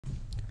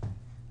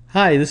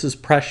Hi, this is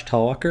Presh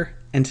Talwalkar,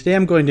 and today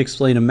I'm going to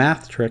explain a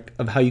math trick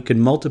of how you can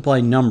multiply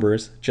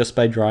numbers just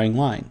by drawing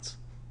lines.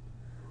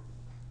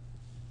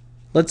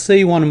 Let's say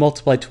you want to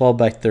multiply 12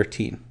 by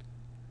 13.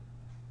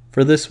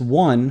 For this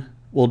 1,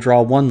 we'll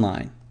draw one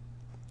line.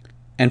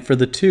 And for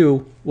the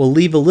 2, we'll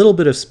leave a little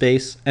bit of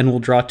space and we'll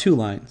draw two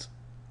lines.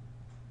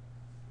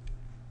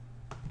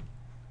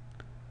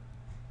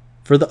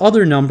 For the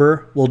other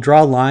number, we'll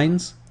draw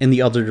lines in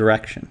the other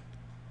direction.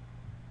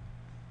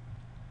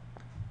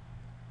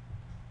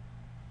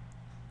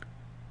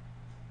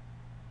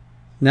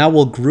 Now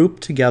we'll group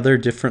together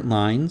different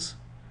lines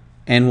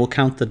and we'll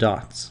count the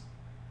dots.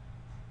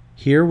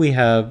 Here we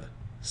have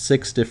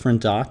 6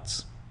 different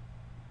dots.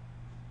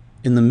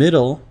 In the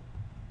middle,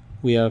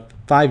 we have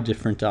 5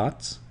 different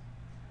dots.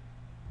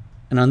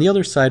 And on the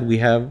other side, we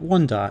have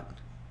 1 dot.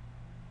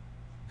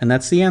 And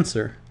that's the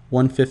answer,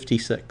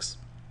 156.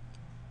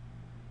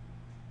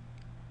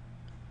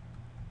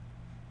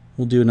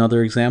 We'll do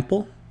another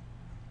example.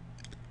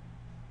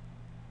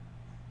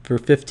 For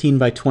 15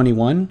 by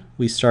 21,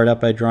 we start out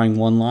by drawing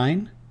one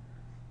line.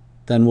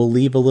 Then we'll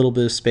leave a little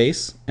bit of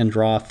space and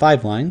draw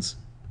 5 lines.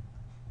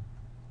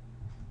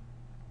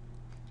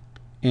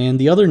 And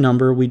the other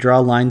number, we draw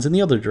lines in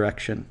the other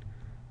direction.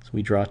 So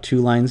we draw 2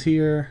 lines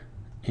here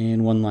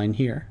and 1 line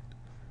here.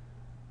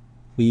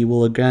 We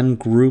will again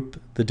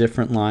group the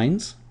different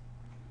lines.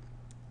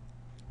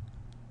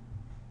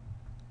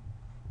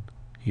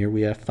 Here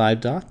we have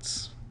 5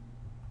 dots.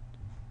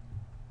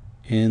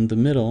 In the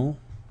middle,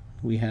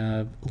 we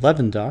have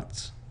 11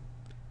 dots.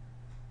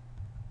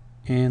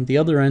 And the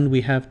other end, we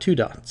have 2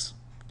 dots.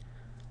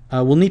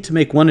 We'll need to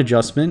make one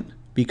adjustment.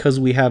 Because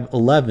we have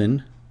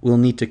 11, we'll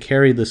need to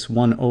carry this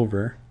 1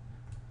 over,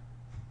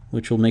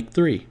 which will make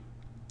 3.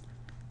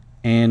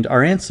 And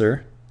our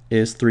answer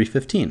is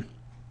 315.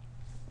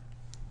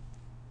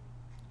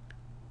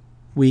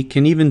 We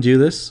can even do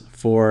this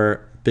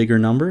for bigger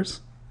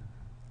numbers.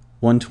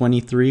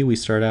 123, we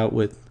start out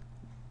with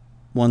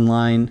 1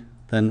 line,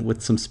 then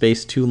with some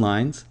space 2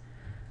 lines,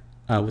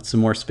 with some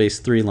more space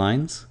 3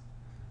 lines.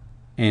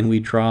 And we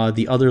draw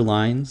the other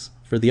lines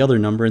for the other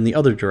number in the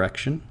other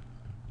direction.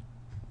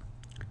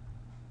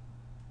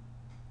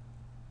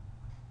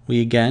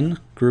 We again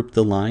group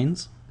the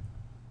lines.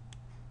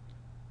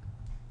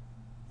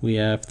 We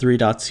have 3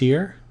 dots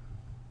here,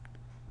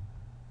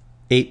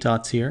 8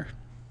 dots here,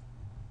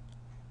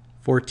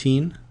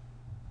 14,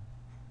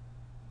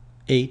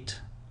 8,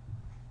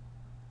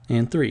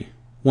 and 3.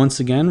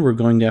 Once again, we're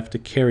going to have to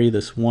carry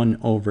this 1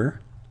 over.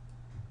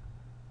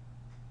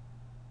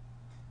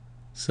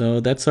 So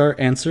that's our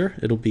answer.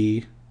 It'll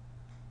be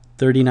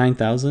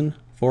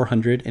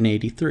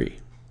 39,483.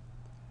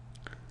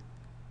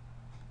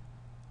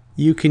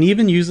 You can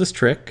even use this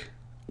trick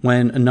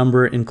when a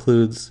number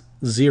includes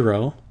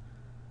 0.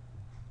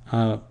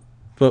 But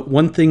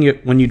one thing,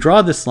 when you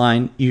draw this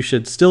line, you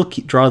should still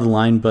draw the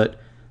line, but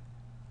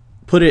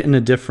put it in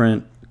a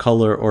different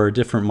color or a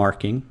different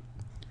marking.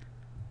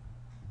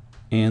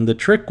 And the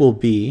trick will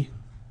be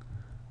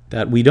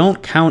that we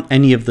don't count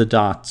any of the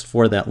dots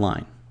for that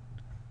line.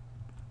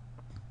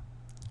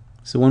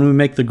 So when we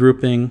make the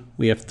grouping,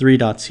 we have 3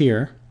 dots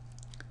here.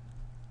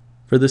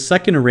 For the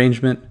second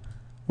arrangement,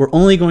 we're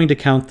only going to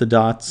count the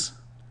dots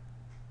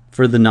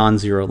for the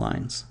non-zero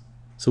lines.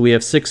 So we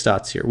have 6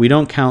 dots here. We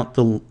don't count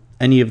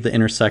any of the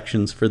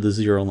intersections for the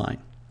 0 line.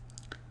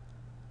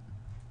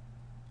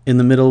 In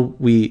the middle,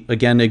 we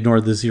again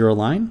ignore the 0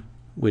 line,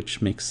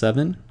 which makes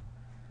 7.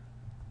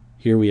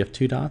 Here we have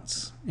 2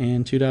 dots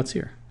and 2 dots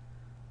here.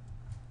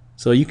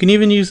 So you can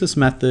even use this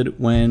method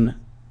when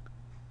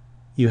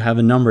you have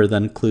a number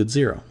that includes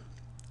 0.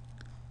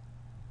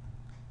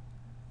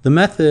 The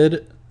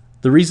method,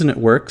 the reason it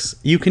works,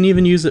 you can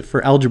even use it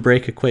for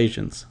algebraic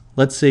equations.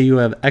 Let's say you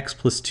have x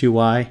plus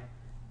 2y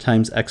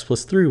times x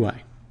plus 3y.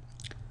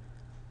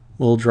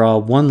 We'll draw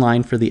 1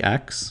 line for the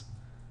x,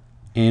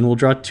 and we'll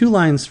draw 2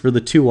 lines for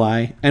the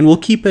 2y, and we'll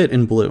keep it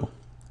in blue.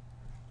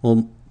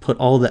 We'll put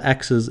all the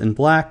x's in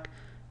black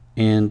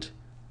and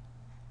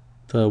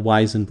the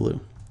y's in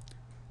blue.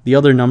 The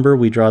other number,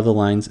 we draw the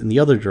lines in the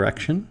other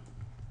direction.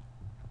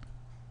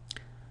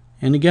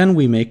 And again,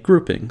 we make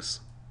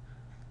groupings.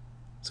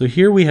 So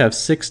here we have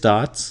 6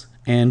 dots,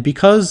 and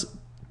because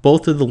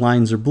both of the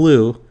lines are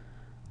blue,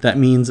 that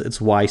means it's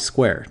y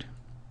squared.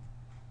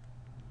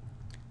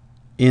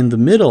 In the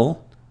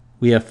middle,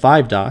 we have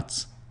 5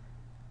 dots,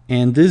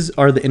 and these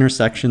are the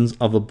intersections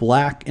of a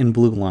black and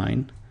blue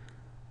line,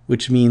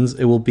 which means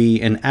it will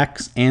be an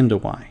x and a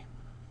y.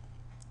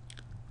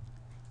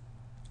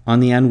 On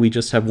the end, we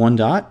just have 1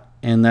 dot,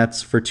 and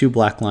that's for 2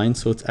 black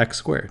lines, so it's x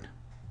squared.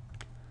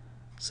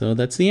 So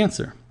that's the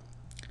answer.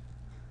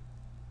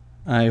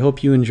 I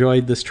hope you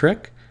enjoyed this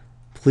trick.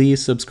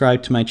 Please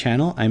subscribe to my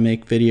channel. I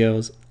make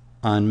videos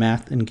on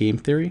math and game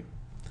theory.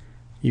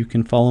 You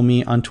can follow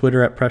me on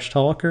Twitter at Presh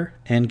Talwalkar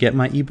and get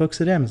my ebooks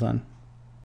at Amazon.